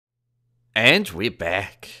And we're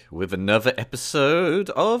back with another episode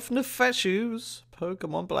of Nefashuu's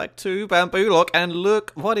Pokemon Black 2 Bambuulocke, and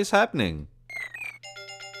look what is happening.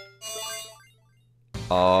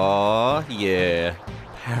 Aw, yeah.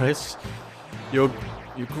 Paris, you're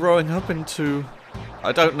growing up into...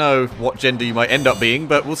 I don't know what gender you might end up being,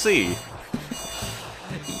 but we'll see.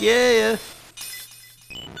 Yeah.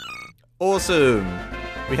 Awesome.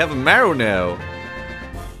 We have a Meryl now.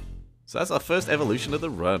 So that's our first evolution of the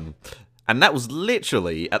run. And that was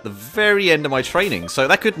literally at the very end of my training, so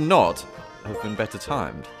that could not have been better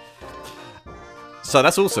timed. So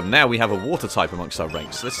that's awesome. Now we have a water type amongst our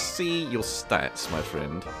ranks. Let's see your stats, my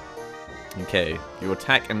friend. Okay, your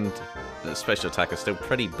attack and special attack are still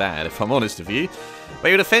pretty bad, if I'm honest with you. But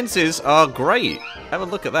your defenses are great. Have a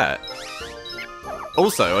look at that.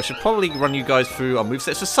 Also, I should probably run you guys through our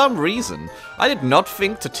movesets. For some reason, I did not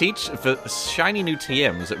think to teach the shiny new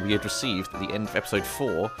TMs that we had received at the end of episode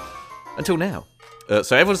 4 until now.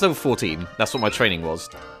 So everyone's level 14. That's what my training was.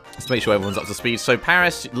 Just to make sure everyone's up to speed. So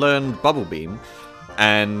Paris learned Bubble Beam,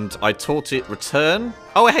 and I taught it Return.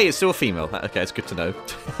 Oh, hey, it's still a female. Okay, it's good to know.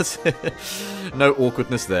 No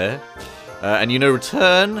awkwardness there. And you know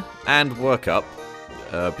Return and Work Up.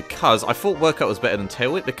 Because I thought Work Up was better than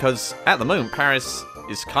Tail Whip, because at the moment Paris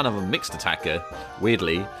is kind of a mixed attacker,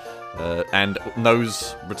 weirdly, and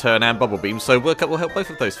knows Return and Bubble Beam, so Work Up will help both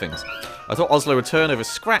of those things. I thought Oslo Return over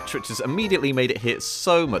Scratch, which has immediately made it hit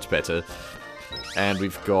so much better. And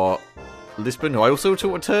we've got Lisbon, who I also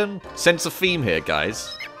taught Return. Sense of theme here,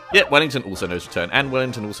 guys. Yep, Wellington also knows Return, and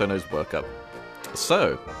Wellington also knows Work Up.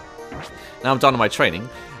 So, now I'm done with my training.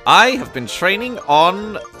 I have been training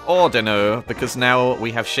on Ordeno, because now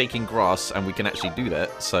we have Shaking Grass and we can actually do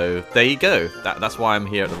that. So there you go. That's why I'm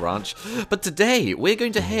here at the ranch. But today we're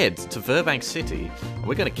going to head to Burbank City and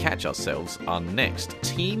we're going to catch ourselves our next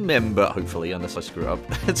team member, hopefully, unless I screw up.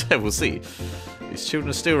 So we'll see. These children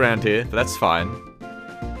are still around here, but that's fine.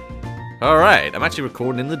 Alright, I'm actually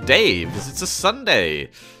recording in the day because it's a Sunday.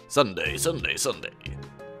 Sunday.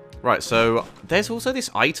 Right, so there's also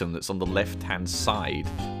this item that's on the left-hand side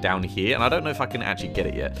down here, and I don't know if I can actually get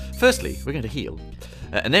it yet. Firstly, we're going to heal,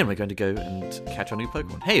 and then we're going to go and catch our new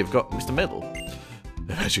Pokemon. Hey, we've got Mr. Medal.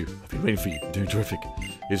 Nefashuu, I've been waiting for you. You're doing terrific.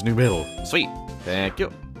 Here's a new medal. Sweet. Thank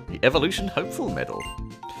you. The Evolution Hopeful Medal.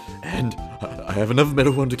 And I have another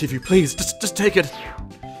medal one to give you. Please, just take it.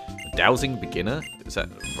 A Dowsing Beginner? Is that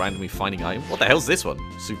randomly finding item? What the hell's this one?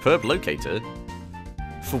 Superb Locator?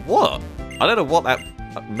 For what? I don't know what that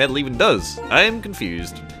medal even does. I am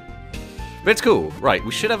confused. But it's cool. Right,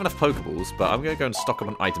 we should have enough Pokeballs, but I'm going to go and stock up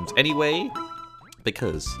on items anyway,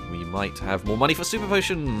 because we might have more money for Super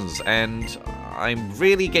Potions, and I'm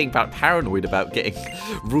really getting paranoid about getting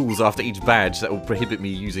rules after each badge that will prohibit me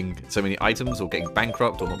using so many items, or getting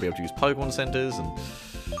bankrupt, or not be able to use Pokemon Centers,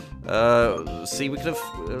 and... see, we could have...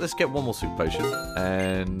 let's get one more Super Potion,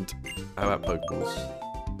 and... how about Pokeballs?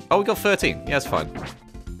 Oh, we got 13. Yeah, that's fine.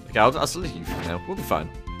 Okay, I'll leave you for now. We'll be fine.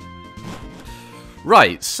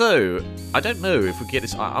 Right, so I don't know if we get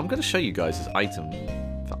this. I'm going to show you guys this item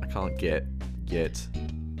that I can't get yet.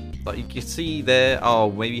 Like you can see there.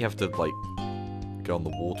 Oh, maybe you have to like go on the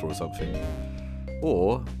water or something.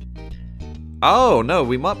 Or oh no,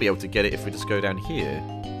 we might be able to get it if we just go down here.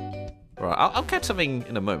 Right, I'll catch something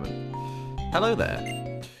in a moment. Hello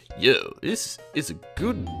there. Yo, this is a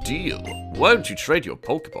good deal. Why don't you trade your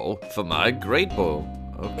Pokeball for my Great Ball?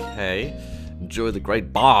 Okay, enjoy the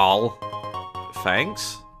Great Ball.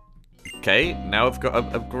 Thanks. Okay, now I've got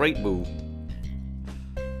a Great Ball.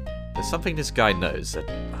 There's something this guy knows that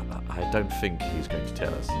I don't think he's going to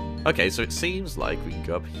tell us. Okay, so it seems like we can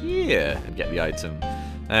go up here and get the item.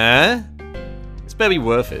 It's better be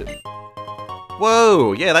worth it.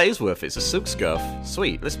 Whoa, yeah, that is worth it. It's a Silk Scarf.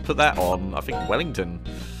 Sweet, let's put that on, I think, Wellington.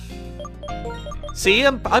 See,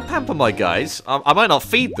 I pamper my guys. I might not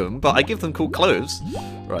feed them, but I give them cool clothes.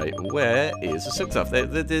 Right, where is the Silk Scarf?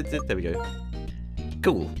 There we go.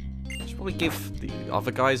 Cool. Should probably give the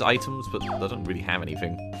other guys items, but they don't really have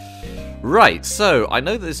anything. Right, so I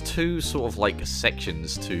know there's two sort of like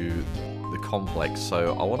sections to the complex,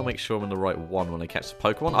 so I want to make sure I'm in the right one when I catch the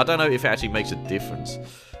Pokemon. I don't know if it actually makes a difference.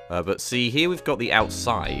 But see, here we've got the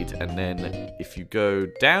outside, and then if you go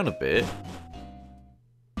down a bit...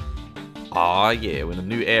 ah, yeah, we're in a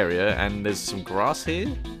new area, and there's some grass here.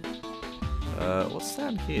 What's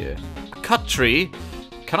down here? A cut tree?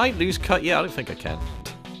 Can I lose cut? Yeah, I don't think I can.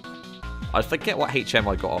 I forget what HM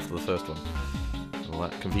I got after the first one. Well,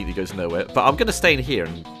 that completely goes nowhere. But I'm going to stay in here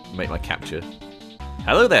and make my capture.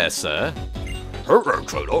 Hello there, sir. Hello,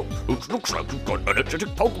 trader. It looks like you've got an energetic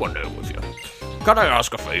Pokemon there with you. Can I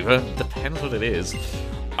ask a favor? Depends what it is.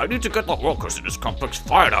 I need to get the workers in this complex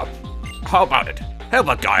fired up. How about it? Help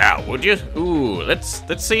a guy out, would you? Ooh, let's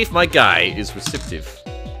see if my guy is receptive.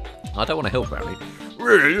 I don't want to help, Brownie.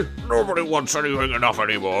 Really? Nobody wants anything enough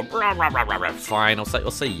anymore. Blah, blah, blah, blah, blah. Fine, I'll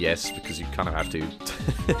say yes because you kind of have to.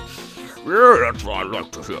 Yeah, that's what I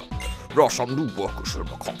like to hear. There are some new workers in a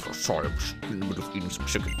couple of times in the middle of eating some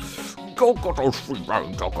chicken. Go get those free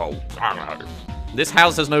brains, I'll go. This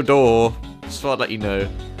house has no door. Just thought I'd let you know.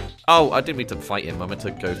 Oh, I didn't mean to fight him. I meant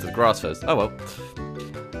to go to the grass first. Oh well.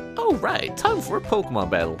 Oh right, time for a Pokemon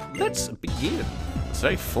battle. Let's begin. It's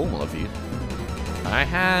very formal of you. I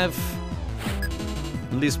have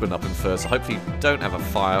Lisbon up in first. I hopefully don't have a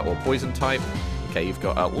fire or poison type. Okay, you've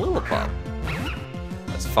got a Lilliput.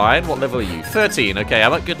 That's fine. What level are you? 13. Okay,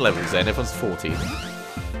 I'm at good levels then. Everyone's 14.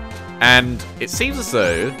 And it seems as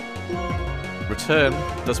though Return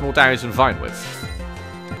does more damage than Vine Whip,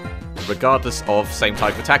 regardless of same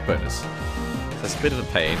type attack bonus. That's a bit of a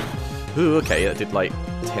pain. Ooh, okay, that did like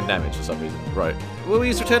 10 damage for some reason. Right. We'll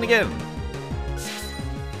use Return again.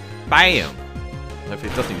 Bam!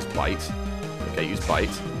 Hopefully it doesn't use Bite. Okay, use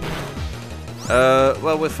Bite.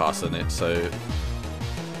 Well, we're faster than it, so...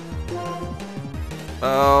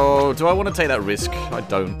 Oh, do I want to take that risk? I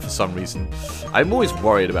don't, for some reason. I'm always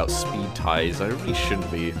worried about speed ties. I really shouldn't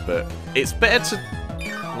be, but it's better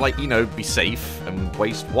to, like, you know, be safe and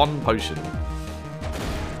waste one potion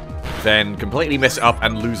than completely mess it up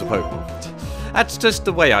and lose a Pokemon. That's just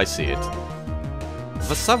the way I see it.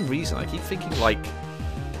 For some reason, I keep thinking, like,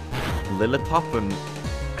 Lillipup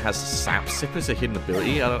has Sap Sip as a hidden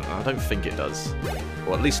ability. I don't think it does.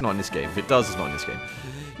 Or at least not in this game. If it does, it's not in this game.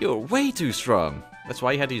 You're way too strong. That's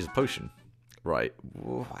why you had to use a potion. Right.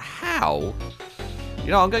 How?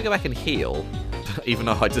 You know, I'm going to go back and heal. Even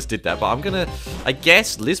though I just did that. But I'm going to... I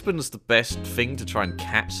guess Lisbon's the best thing to try and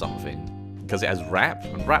catch something. Because it has Wrap.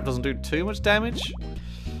 And Wrap doesn't do too much damage.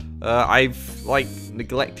 I've, like,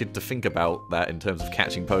 neglected to think about that in terms of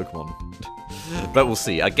catching Pokemon. But we'll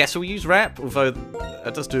see. I guess we'll use Wrap, although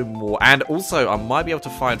it does do more. And also, I might be able to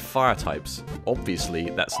find fire types.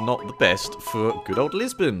 Obviously, that's not the best for good old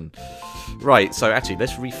Lisbon. Right, so actually,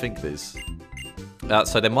 let's rethink this.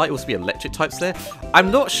 So there might also be electric types there. I'm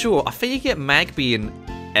not sure. I think you get Magby and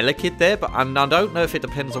Elekid there, but I don't know if it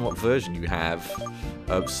depends on what version you have.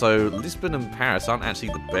 So Lisbon and Paris aren't actually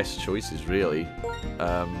the best choices, really.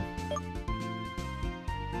 I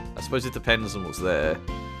suppose it depends on what's there.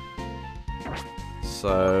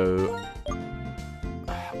 So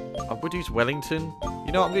I would use Wellington.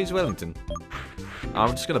 You know what? I'm going to use Wellington.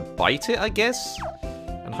 I'm just going to bite it, I guess.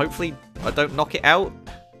 And hopefully I don't knock it out.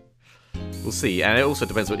 We'll see. And it also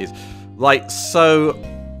depends what it is. Like, so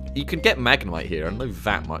you can get Magnemite here. I know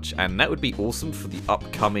that much. And that would be awesome for the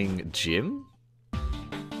upcoming gym.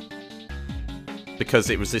 Because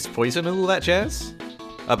it resists poison and all that jazz.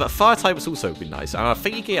 But fire type would also be nice. And I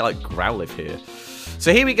think you can get like Growlithe here.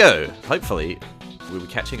 So here we go. Hopefully we'll be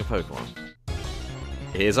catching a Pokemon.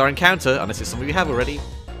 Here's our encounter, unless it's something we have already.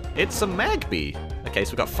 It's a Magby. Okay,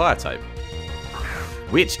 so we've got fire type.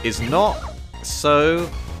 Which is not so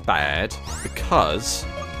bad because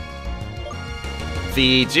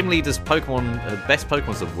the gym leader's Pokemon, the best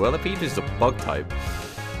Pokemon is the Whirlipede, which is a bug type.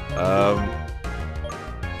 I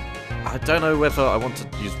don't know whether I want to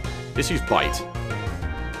use... Let's use Bite.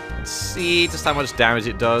 Let's see just how much damage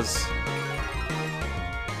it does.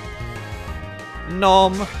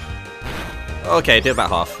 Nom. Okay, it did about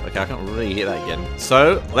half. Okay, I can't really hit that again.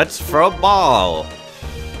 So, let's throw a ball.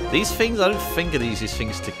 These things, I don't think are the easiest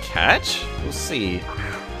things to catch. We'll see.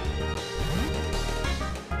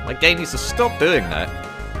 My game needs to stop doing that.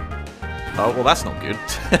 Oh, well, that's not good.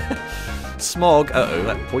 Smog. Uh-oh,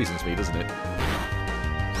 that poisons me, doesn't it?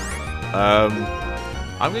 I'm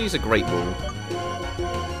going to use a Great Ball.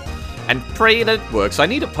 And pray that it works. I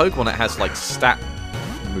need a Pokemon that has, like, stat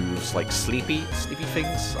moves, like sleepy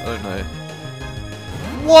things. I don't know.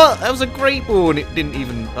 What? That was a Great Ball and it didn't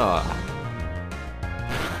even...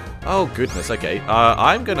 Oh, goodness. Okay.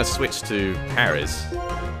 I'm going to switch to Paris.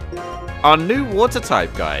 Our new water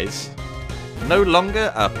type, guys. No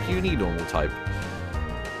longer a puny normal type.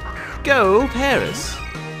 Go, Paris.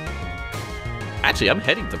 Actually, I'm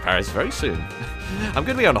heading to Paris very soon. I'm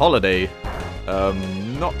going to be on holiday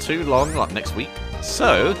not too long, like next week.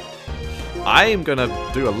 So, I am going to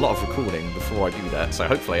do a lot of recording before I do that. So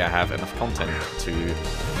hopefully I have enough content to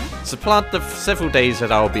supplant the several days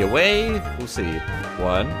that I'll be away. We'll see.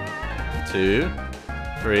 1, 2,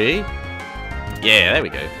 3. Yeah, there we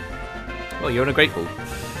go. Well, you're in a Great Ball.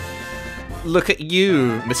 Look at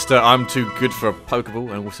you, Mr. I'm too good for a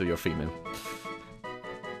Pokeball, and also you're a female.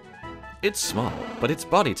 It's small, but its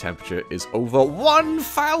body temperature is over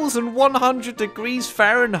 1,100 degrees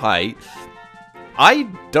Fahrenheit. I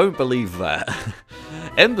don't believe that.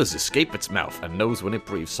 Embers escape its mouth and knows when it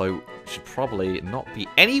breathes, so should probably not be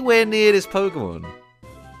anywhere near this Pokemon.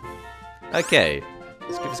 Okay,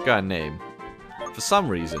 let's give this guy a name. For some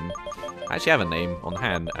reason, I actually have a name on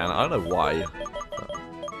hand, and I don't know why. But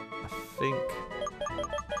I think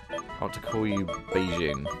I want to call you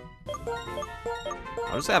Beijing.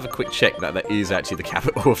 I'll just have a quick check that that is actually the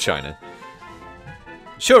capital of China.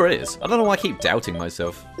 Sure it is. I don't know why I keep doubting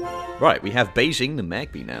myself. Right, we have Beijing the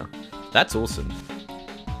Magpie now. That's awesome.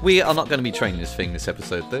 We are not going to be training this thing this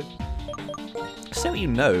episode, though. So you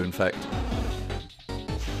know, in fact.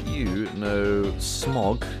 You know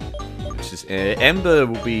Smog, which is... Ember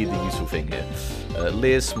will be the useful thing here.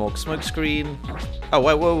 Leer, Smog, Smokescreen. Oh,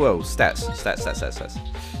 whoa. Stats.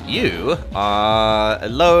 You are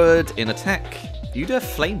lowered in attack. You do have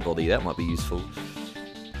Flame Body, that might be useful.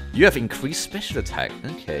 You have increased special attack.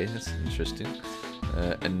 Okay, that's interesting.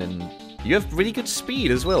 And then you have really good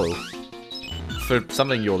speed as well. For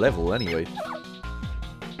something your level, anyway.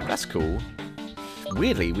 That's cool.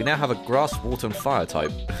 Weirdly, we now have a Grass, Water, and Fire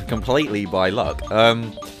type. Completely by luck.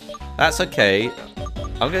 That's okay.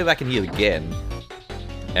 I'll go back and heal again.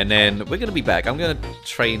 And then we're going to be back. I'm going to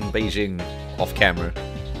train Beijing off camera.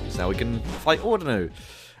 So now we can fight Ordino.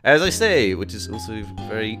 As I say, which is also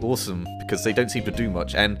very awesome, because they don't seem to do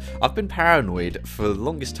much. And I've been paranoid for the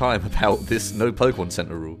longest time about this no Pokemon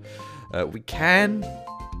Center rule. We can,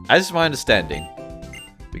 as my understanding,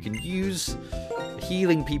 we can use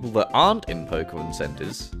healing people that aren't in Pokemon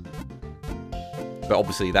Centers. But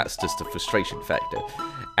obviously that's just a frustration factor.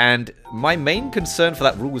 And my main concern for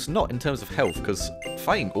that rule is not in terms of health, because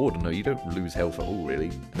fighting Ordino, you don't lose health at all, really.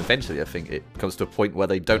 And eventually, I think it comes to a point where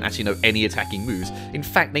they don't actually know any attacking moves. In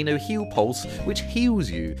fact, they know Heal Pulse, which heals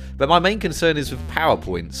you. But my main concern is with Power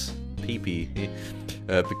Points, PP,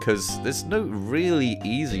 because there's no really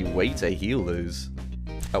easy way to heal those.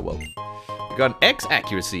 Oh well. We've got an X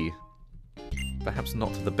accuracy. Perhaps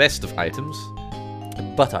not the best of items,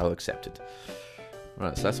 but I'll accept it.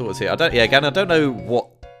 Right, so that's all it's here. Again, I don't know what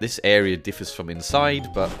this area differs from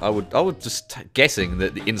inside, but I would just guessing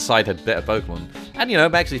that the inside had better Pokemon. And you know,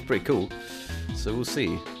 actually it's pretty cool. So we'll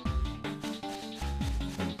see.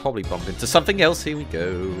 We'll probably bump into something else. Here we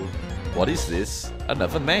go. What is this?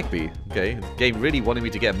 Another Magpie. Okay, the game really wanted me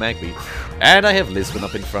to get a Magpie. And I have Lisbon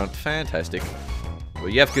up in front. Fantastic. Well,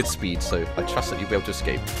 you have good speed, so I trust that you'll be able to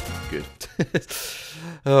escape. Good.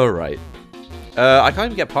 Alright. I can't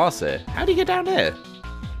even get past there. How do you get down there?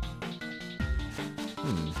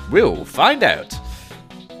 We'll find out.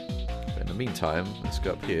 But in the meantime, let's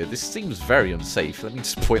go up here. This seems very unsafe. Let me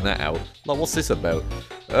just point that out. Like, what's this about?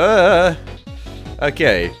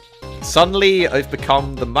 Okay. Suddenly, I've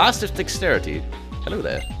become the master of dexterity. Hello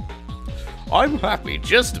there. I'm happy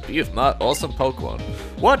just to be with my awesome Pokemon.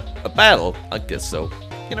 What? A battle? I guess so.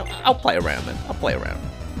 You know, I'll play around then. I'll play around.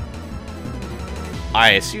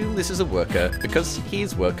 I assume this is a worker, because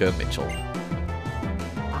he's worker Mitchell.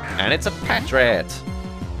 And it's a Patrat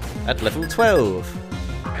at level 12.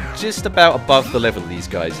 Just about above the level of these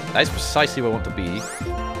guys. That's precisely where I want to be.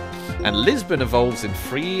 And Lisbon evolves in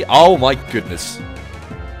 3. Oh my goodness.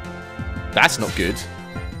 That's not good.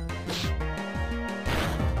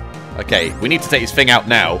 Okay, we need to take this thing out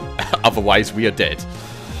now. Otherwise, we are dead.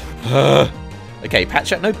 Okay,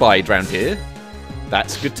 Patrat no bide round here.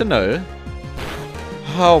 That's good to know.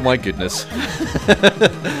 Oh my goodness.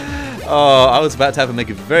 Oh, I was about to have to make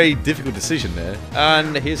a very difficult decision there.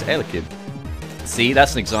 And here's Elekid. See,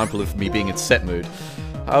 that's an example of me being in set mode.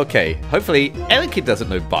 Okay, hopefully Elekid doesn't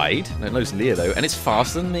know bide. No, it knows Leer though, and it's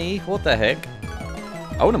faster than me. What the heck?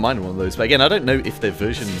 I wouldn't mind one of those, but again, I don't know if they're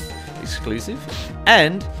version exclusive.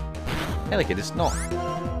 And Elekid is not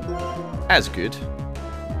as good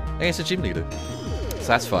against a gym leader. So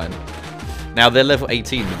that's fine. Now, they're level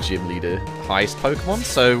 18, the gym leader, highest Pokemon,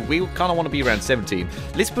 so we kind of want to be around 17.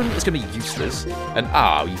 Lisbon is going to be useless, and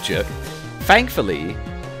you jerk. Thankfully,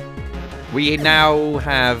 we now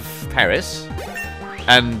have Paris,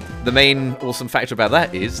 and the main awesome factor about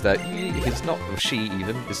that is that he's not, or she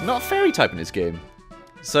even, is not a fairy type in this game.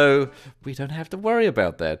 So, we don't have to worry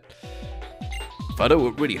about that. If I don't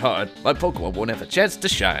work really hard, my Pokemon won't have a chance to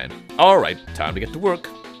shine. Alright, time to get to work.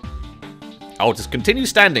 I'll just continue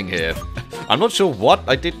standing here. I'm not sure what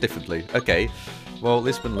I did differently. Okay, well,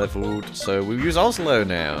 Lisbon leveled, so we'll use Oslo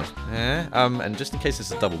now. And just in case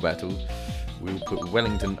it's a double battle, we'll put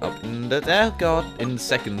Wellington up in the... Oh, God, in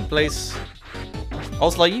second place.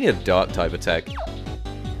 Oslo, you need a dark type attack.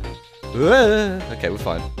 Okay, we're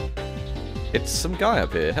fine. It's some guy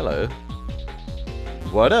up here. Hello.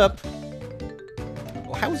 What up?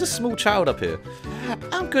 How is a small child up here?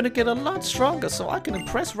 I'm gonna get a lot stronger so I can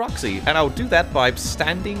impress Roxy. And I'll do that by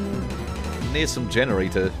standing near some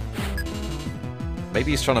generator.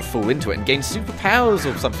 Maybe he's trying to fall into it and gain superpowers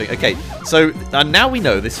or something. Okay, so now we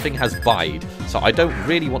know this thing has bide. So I don't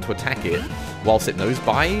really want to attack it whilst it knows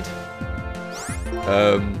bide.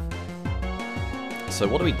 So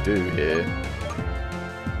what do we do here?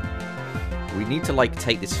 We need to, like,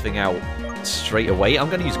 take this thing out straight away. I'm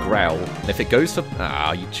going to use Growl. And if it goes for...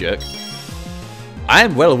 Ah, you jerk. I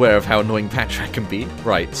am well aware of how annoying Patrak can be.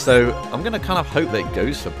 Right, so I'm going to kind of hope that it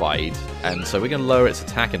goes for Bide. And so we're going to lower its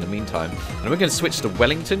attack in the meantime. And we're going to switch to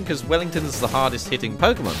Wellington, because Wellington is the hardest hitting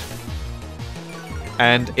Pokemon.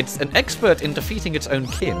 And it's an expert in defeating its own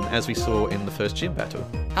kin, as we saw in the first gym battle.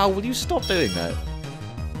 How will you stop doing that?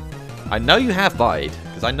 I know you have Bide,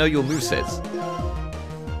 because I know your movesets.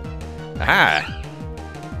 Aha!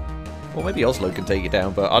 Well, maybe Oslo can take it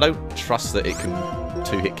down, but I don't trust that it can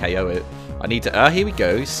 2-hit KO it. I need to... here we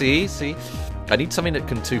go. See? I need something that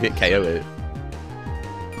can 2-hit KO it.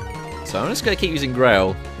 So I'm just going to keep using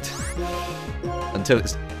Growl until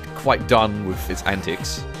it's quite done with its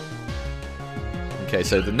antics. Okay,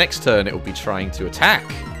 so the next turn it will be trying to attack.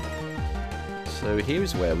 So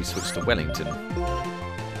here's where we switch to Wellington.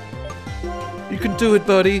 You can do it,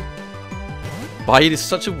 buddy! Bite is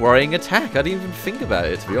such a worrying attack. I didn't even think about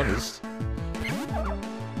it, to be honest.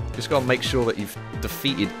 Just gotta make sure that you've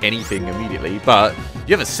defeated anything immediately. But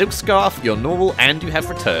you have a Silk Scarf, you're normal, and you have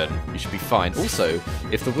Return. You should be fine. Also,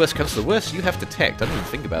 if the worst comes to the worst, you have Detect. I didn't even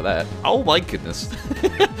think about that. Oh my goodness.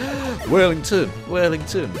 Wellington.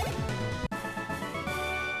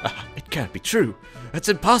 It can't be true. That's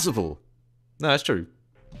impossible. No, that's true.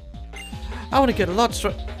 I want to get a lot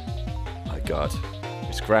stronger. My god.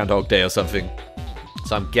 It's Groundhog Day or something.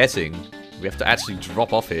 So I'm guessing we have to actually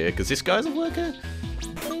drop off here, because this guy's a worker?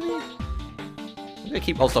 Maybe? I'm going to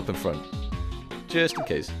keep Ozlop in front. Just in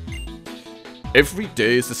case. Every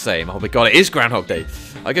day is the same. Oh my god, it is Groundhog Day.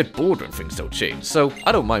 I get bored when things don't change, so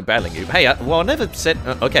I don't mind battling you. Hey, well, I never said...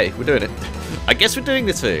 okay, we're doing it. I guess we're doing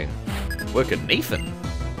this thing. Worker Nathan.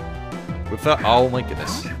 With that... oh my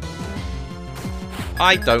goodness.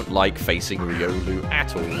 I don't like facing Riolu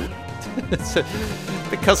at all.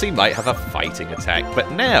 Because he might have a fighting attack.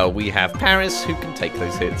 But now we have Paris who can take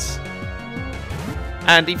those hits.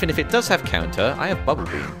 And even if it does have counter, I have Bubble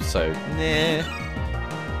Beam, so nah.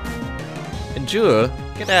 Endure,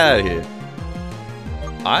 get out of here.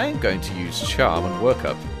 I'm going to use Charm and Work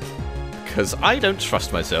Up. Because I don't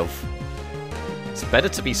trust myself. It's better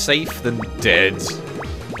to be safe than dead,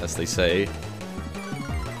 as they say.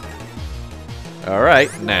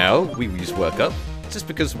 Alright, now we use Work Up. Just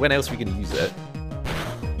because when else are we going to use it?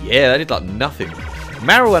 Yeah, I did like nothing.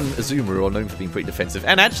 Marrow and Azuma are known for being pretty defensive.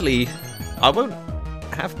 And actually, I won't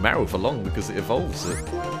have Marrow for long because it evolves at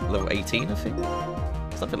level 18, I think.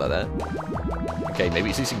 Something like that. Okay, maybe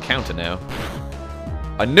it's using counter now.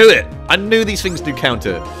 I knew it! I knew these things do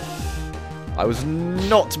counter. I was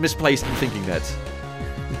not misplaced in thinking that.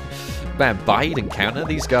 Man, bite and counter?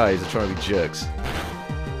 These guys are trying to be jerks.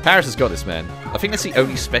 Paris has got this, man. I think that's the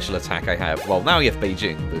only special attack I have. Well, now we have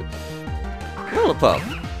Beijing, but... Lollipop.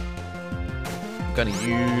 I'm going to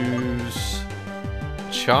use...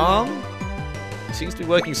 Charm? It seems to be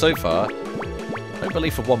working so far. I don't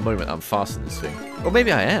believe for one moment I'm faster than this thing. Or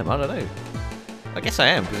maybe I am, I don't know. I guess I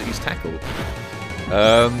am, because it used Tackle.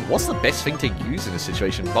 What's the best thing to use in this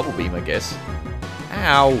situation? Bubble Beam, I guess.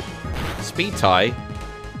 Ow! Speed Tie?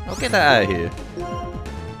 I'll get that out of here.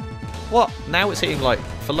 What? Now it's hitting, like,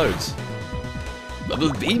 for loads.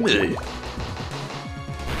 Bubble Beam! I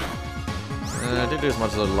didn't do as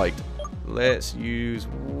much as I liked. Let's use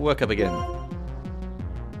Work Up again.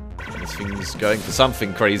 This thing's going for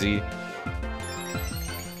something crazy.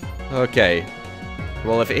 Okay.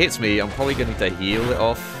 Well, if it hits me, I'm probably going to need to heal it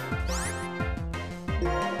off.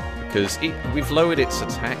 Because we've lowered its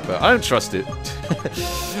attack, but I don't trust it.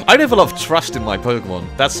 I don't have a lot of trust in my Pokemon.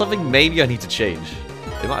 That's something maybe I need to change.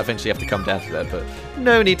 It might eventually have to come down to that, but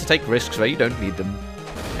no need to take risks where you don't need them.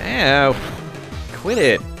 Ow. Quit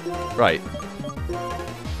it. Right.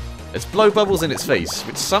 Let's blow bubbles in its face,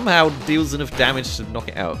 which somehow deals enough damage to knock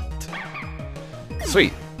it out.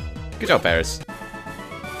 Sweet. Good job, Paris.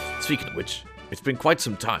 Speaking of which, it's been quite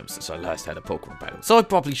some time since I last had a Pokemon battle, so I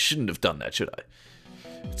probably shouldn't have done that, should I?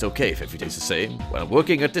 It's okay if every day's the same. When I'm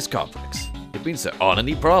working at this complex, it means there aren't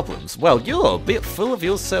any problems. Well, you're a bit full of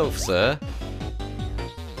yourself, sir.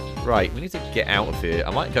 Right, we need to get out of here.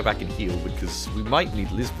 I might go back and heal because we might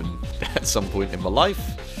need Lisbon at some point in my life.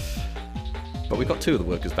 But we've got two of the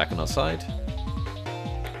workers back on our side.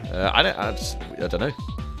 I don't know.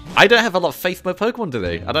 I don't have a lot of faith in my Pokemon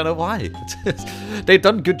today. I don't know why. They've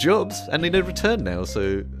done good jobs, and they need a return now,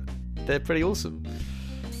 so they're pretty awesome.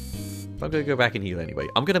 But I'm going to go back and heal anyway.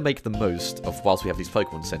 I'm going to make the most of whilst we have these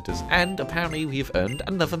Pokemon centers, and apparently we've earned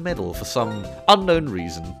another medal for some unknown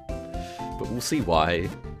reason. But we'll see why.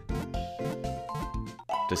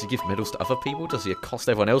 Does he give medals to other people? Does he accost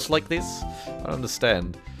everyone else like this? I don't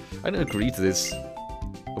understand. I didn't agree to this.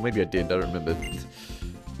 Or maybe I did, I don't remember.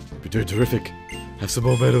 You're doing terrific. Have some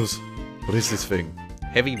more medals. What is this thing?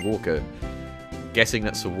 Heavy Walker. Guessing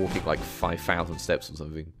that's for walking like 5,000 steps or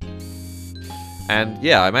something. And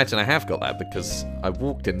yeah, I imagine I have got that because I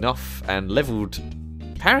walked enough and leveled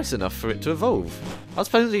Paris enough for it to evolve. I was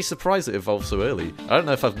pleasantly surprised it evolved so early. I don't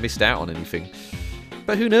know if I've missed out on anything.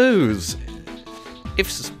 But who knows?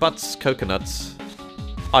 Ifs, buts, coconuts.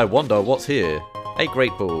 I wonder what's here. A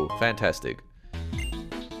great ball. Fantastic.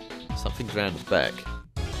 Something's around the back.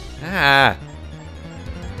 Ah!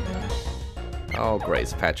 Oh, great.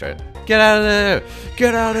 It's Patra. Get out of there!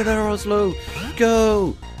 Get out of there, Oslo!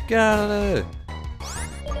 Go! Get out of there!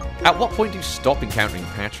 At what point do you stop encountering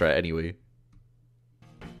Patra, anyway?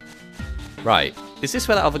 Right. Is this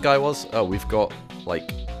where that other guy was? Oh, we've got,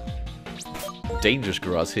 like, dangerous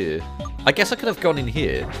grass here. I guess I could have gone in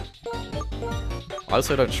here. I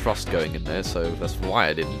also don't trust going in there, so that's why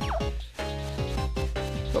I didn't.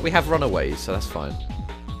 But we have run away, so that's fine.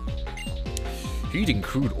 Heating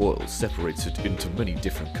crude oil separates it into many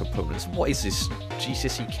different components. What is this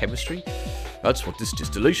GCSE chemistry? That's what this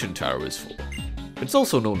distillation tower is for. It's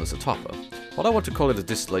also known as a topper, but I want to call it a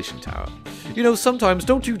distillation tower. You know, sometimes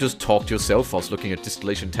don't you just talk to yourself whilst looking at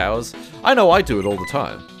distillation towers? I know I do it all the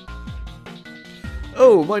time.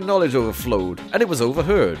 Oh, my knowledge overflowed, and it was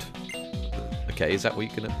overheard. Okay, is that where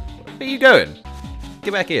you're gonna... Where are you going?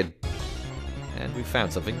 Get back in. And we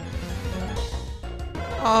found something.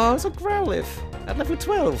 Oh, it's a Growlithe at level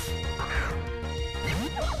 12.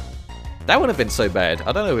 That wouldn't have been so bad.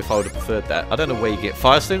 I don't know if I would have preferred that. I don't know where you get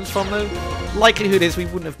Firestones from, though. Likelihood is we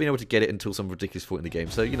wouldn't have been able to get it until some ridiculous point in the game.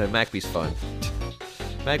 So, you know, Magby's fine.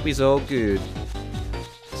 Magby's all good.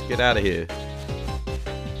 Let's get out of here.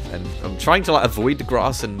 And I'm trying to, like, avoid the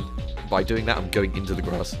grass, and by doing that, I'm going into the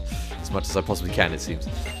grass as much as I possibly can, it seems.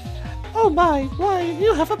 Oh my, why,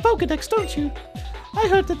 you have a Pokedex, don't you? I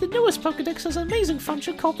heard that the newest Pokedex has an amazing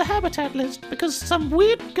function called the Habitat List, because some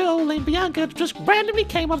weird girl named Bianca just randomly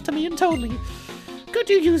came up to me and told me. Could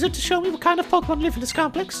you use it to show me what kind of Pokemon live in this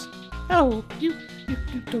complex? Oh, you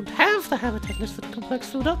don't have the Habitat List for the complex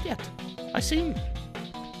filled out yet. I see.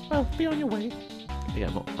 Well, be on your way. Yeah,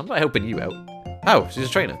 I'm not helping you out. Oh, she's a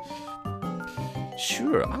trainer.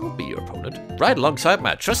 Sure, I'll be your opponent. Right alongside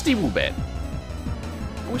my trusty Woobat.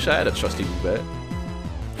 I wish I had a trusty Woobat.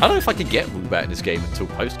 I don't know if I could get Woobat in this game until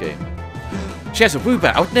post-game. She has a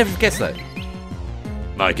Woobat, I would never guess that.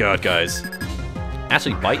 My god, guys.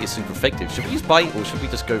 Actually, Bite is super effective. Should we use Bite, or should we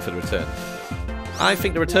just go for the return? I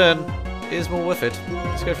think the return is more worth it.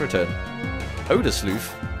 Let's go for return. Odor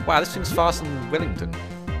Sleuth. Wow, this thing's faster than Wellington.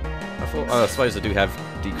 I suppose I do have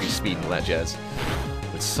decreased speed and all that jazz.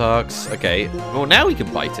 Which sucks. Okay, well now we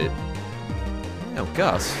can bite it. Oh,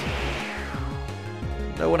 Gus.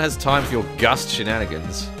 No one has time for your Gust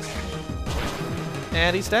shenanigans.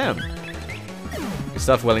 And he's down. Good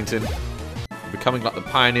stuff, Wellington. You're becoming like the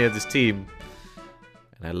pioneer of this team.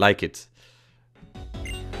 And I like it.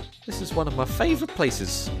 This is one of my favourite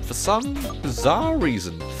places for some bizarre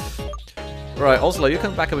reason. Right, Oslo, you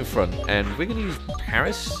come back up in front. And we're going to use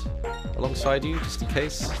Paris alongside you, just in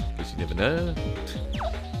case. Because you never know.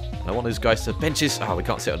 I want those guys to benches. Oh, we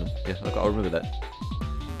can't sit on them. Yeah, I've got to remember that.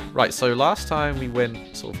 Right, so last time we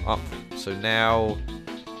went sort of up. So now,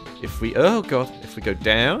 if we... Oh, God. If we go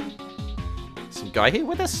down... Some guy here.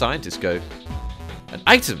 Where'd that scientist go? An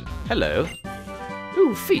item. Hello.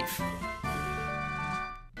 Ooh, thief.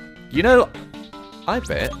 You know, I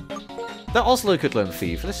bet that Oslo could learn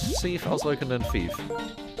thief. Let's see if Oslo can learn thief.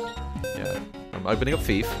 Yeah. I'm opening up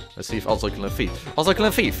thief. Let's see if Oslo can learn thief. Oslo can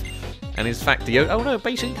learn thief. And in fact, the... Oh, no,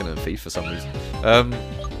 Beijing can learn thief for some reason.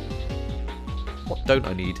 What don't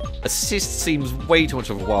I need? Assist seems way too much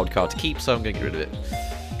of a wild card to keep, so I'm going to get rid of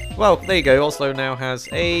it. Well, there you go. Oslo now has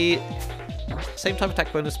a same type of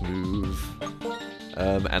attack bonus move.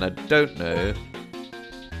 And I don't know.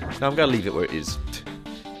 No, I'm going to leave it where it is.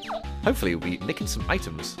 Hopefully we'll be nicking some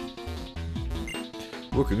items.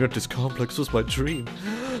 Working at this complex was my dream.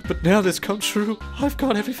 But now this comes true. I've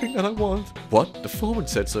got everything that I want. What? The foreman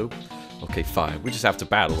said so. Okay, fine. We just have to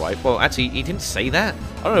battle, right? Well, actually, he didn't say that.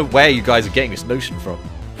 I don't know where you guys are getting this notion from.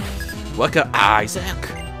 Worker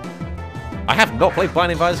Isaac. I have not played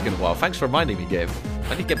Binding of Isaac in a while. Thanks for reminding me, Gav.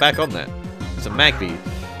 I need to get back on that. It's a Magby.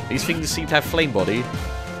 These things seem to have flame body.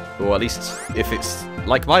 Or at least, if it's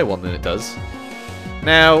like my one, then it does.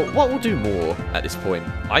 Now, what will do more at this point?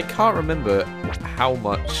 I can't remember how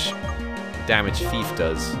much damage Thief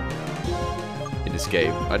does in this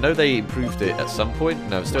game. I know they improved it at some point.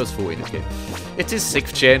 No, it still has 40 in this game. It is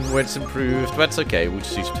 6th gen where it's improved, but that's okay. We'll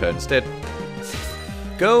just use turn instead.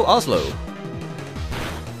 Go, Oslo.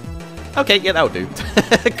 Okay, yeah, that'll do.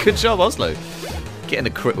 Good job, Oslo. Getting the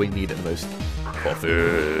crit we need at the most.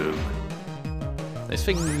 Awesome. Those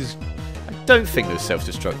things... I don't think they're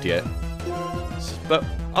self-destruct yet. But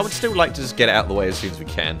I would still like to just get it out of the way as soon as we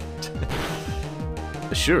can.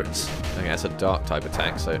 Assurance. Okay, that's a dark type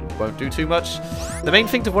attack, so it won't do too much. The main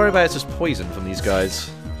thing to worry about is just poison from these guys.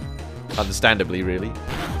 Understandably, really.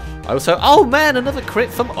 I also... Oh, man, another crit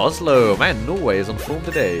from Oslo. Man, Norway is on form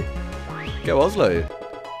today. Go, Oslo.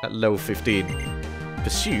 At level 15.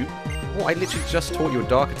 Pursuit? Oh, I literally just taught you a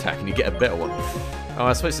dark attack and you get a better one. Oh,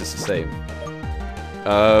 I suppose it's the same.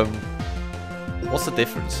 What's the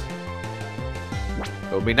difference?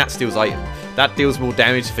 I mean, that steals item. That deals more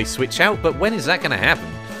damage if they switch out, but when is that going to happen?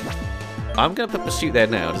 I'm going to put Pursuit there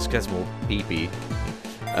now, just gets more PP.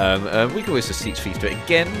 We can always just teach Thief to it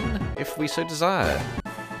again, if we so desire.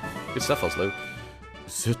 Good stuff, Oslo.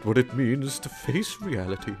 Is that what it means to face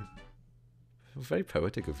reality? Very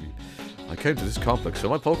poetic of you. I came to this complex so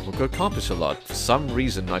my Pokemon could accomplish a lot. For some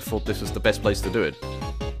reason, I thought this was the best place to do it.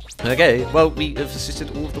 Okay, well, we have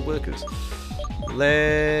assisted all of the workers.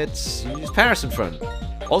 Let's use Paris in front.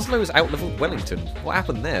 Oslo has out-leveled Wellington. What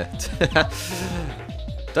happened there?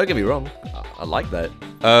 Don't get me wrong, I like that.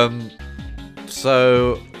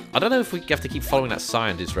 So, I don't know if we have to keep following that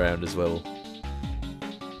scientist round as well.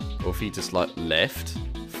 Or if he just, like, left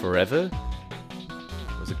forever.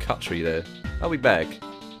 There's a cut tree there. I'll be back.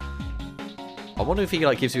 I wonder if he,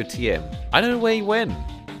 like, gives you a TM. I don't know where he went.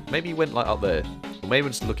 Maybe he went, like, up there. Or maybe we're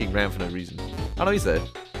just looking around for no reason. Oh, no, he's there.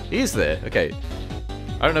 He is there. Okay.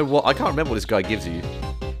 I don't know what... I can't remember what this guy gives you.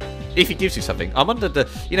 If he gives you something. I'm under the...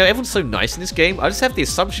 You know, everyone's so nice in this game. I just have the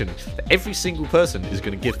assumption that every single person is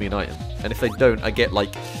going to give me an item. And if they don't, I get,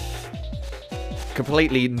 like...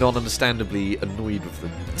 completely non-understandably annoyed with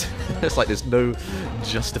them. It's like there's no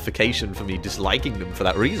justification for me disliking them for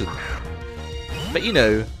that reason. But, you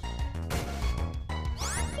know...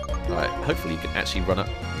 Alright, hopefully you can actually run up...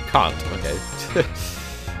 You can't. Okay.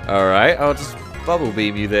 Alright, I'll just bubble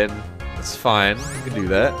beam you then. That's fine. You can do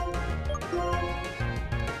that.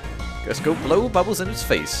 Let's go blow bubbles in his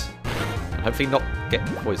face. And hopefully not get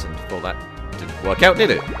poisoned. Well, that didn't work out, did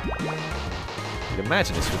it? You can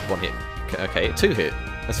imagine this with one hit. Okay, 2 hit.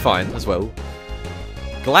 That's fine as well.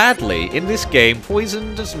 Gladly, in this game,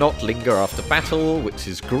 poison does not linger after battle, which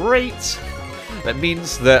is great. That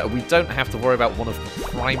means that we don't have to worry about one of the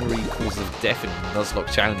primary causes of death in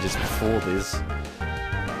Nuzlocke challenges before this.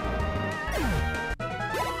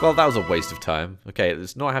 Well, that was a waste of time. Okay,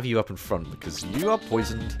 let's not have you up in front because you are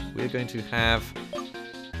poisoned. We're going to have...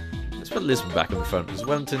 Let's put Lisbon back in front because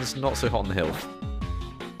Wellington's not so hot on the hill.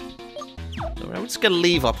 We're just going to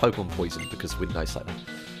leave our Pokemon poisoned because we're nice like that.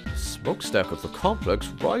 The smokestack of the complex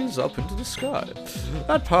rises up into the sky.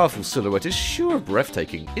 That powerful silhouette is sure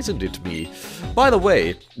breathtaking, isn't it, me? By the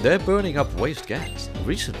way, they're burning up waste gas.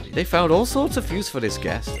 Recently, they found all sorts of use for this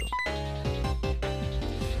gas, though.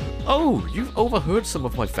 Oh, you've overheard some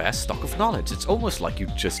of my vast stock of knowledge. It's almost like you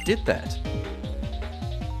just did that.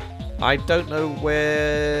 I don't know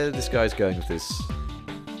where this guy's going with this.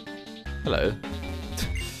 Hello.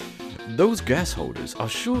 Those gas holders are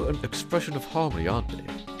sure an expression of harmony, aren't they?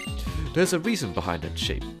 There's a reason behind that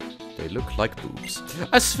shape. They look like boobs.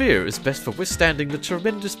 A sphere is best for withstanding the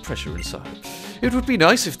tremendous pressure inside. It would be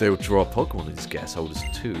nice if they would draw Pokemon in these gas holders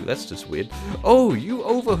too. That's just weird. Oh, you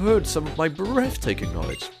overheard some of my breathtaking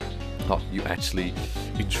knowledge. Are you actually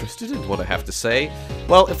interested in what I have to say?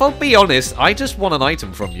 Well, if I'll be honest, I just want an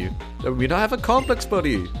item from you. I mean, I have a complex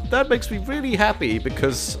buddy. That makes me really happy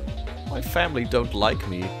because my family don't like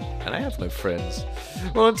me and I have no friends.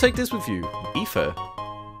 Well, I'll take this with you. Ether.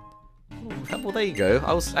 Well, there you go.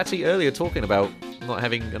 I was actually earlier talking about not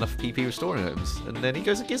having enough PP restoring items, and then he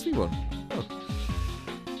goes and gives me one. Oh.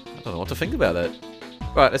 I don't know what to think about that.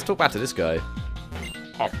 Right, let's talk back to this guy.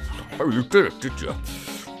 Oh, you did it, did you?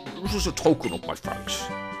 This is a token of my thanks.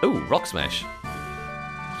 Oh, Rock Smash.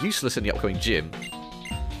 Useless in the upcoming gym.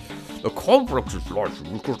 The complex is life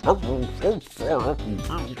because everyone's so far up.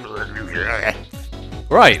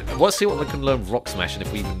 Right, let's see what we can learn Rock Smash and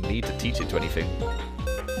if we even need to teach it to anything.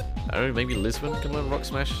 I don't know, maybe Lisbon can learn Rock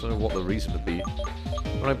Smash? I don't know what the reason would be. I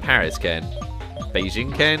don't know, Paris can.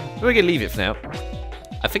 Beijing can. We're going to leave it for now.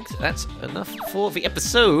 I think that's enough for the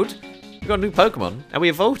episode. We got a new Pokemon, and we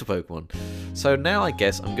evolved a Pokemon. So now I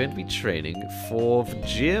guess I'm going to be training for the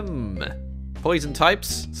gym. Poison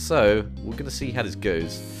types, so we're going to see how this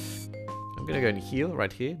goes. I'm going to go and heal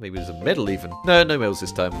right here. Maybe there's a medal even. No, no medals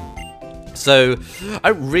this time. So,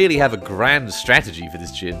 I don't really have a grand strategy for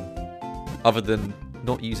this gym, other than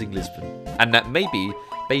not using Lisbon. And that maybe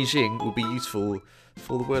Beijing will be useful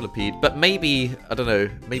for the Whirlipede, but maybe, I don't know,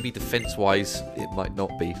 maybe defense-wise it might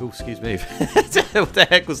not be. Oh, excuse me. What the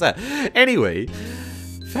heck was that? Anyway,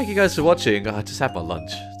 thank you guys for watching. I just had my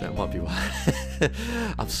lunch. That might be why.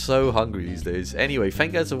 I'm so hungry these days. Anyway,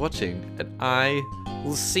 thank you guys for watching, and I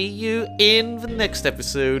will see you in the next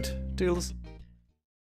episode. Toodles.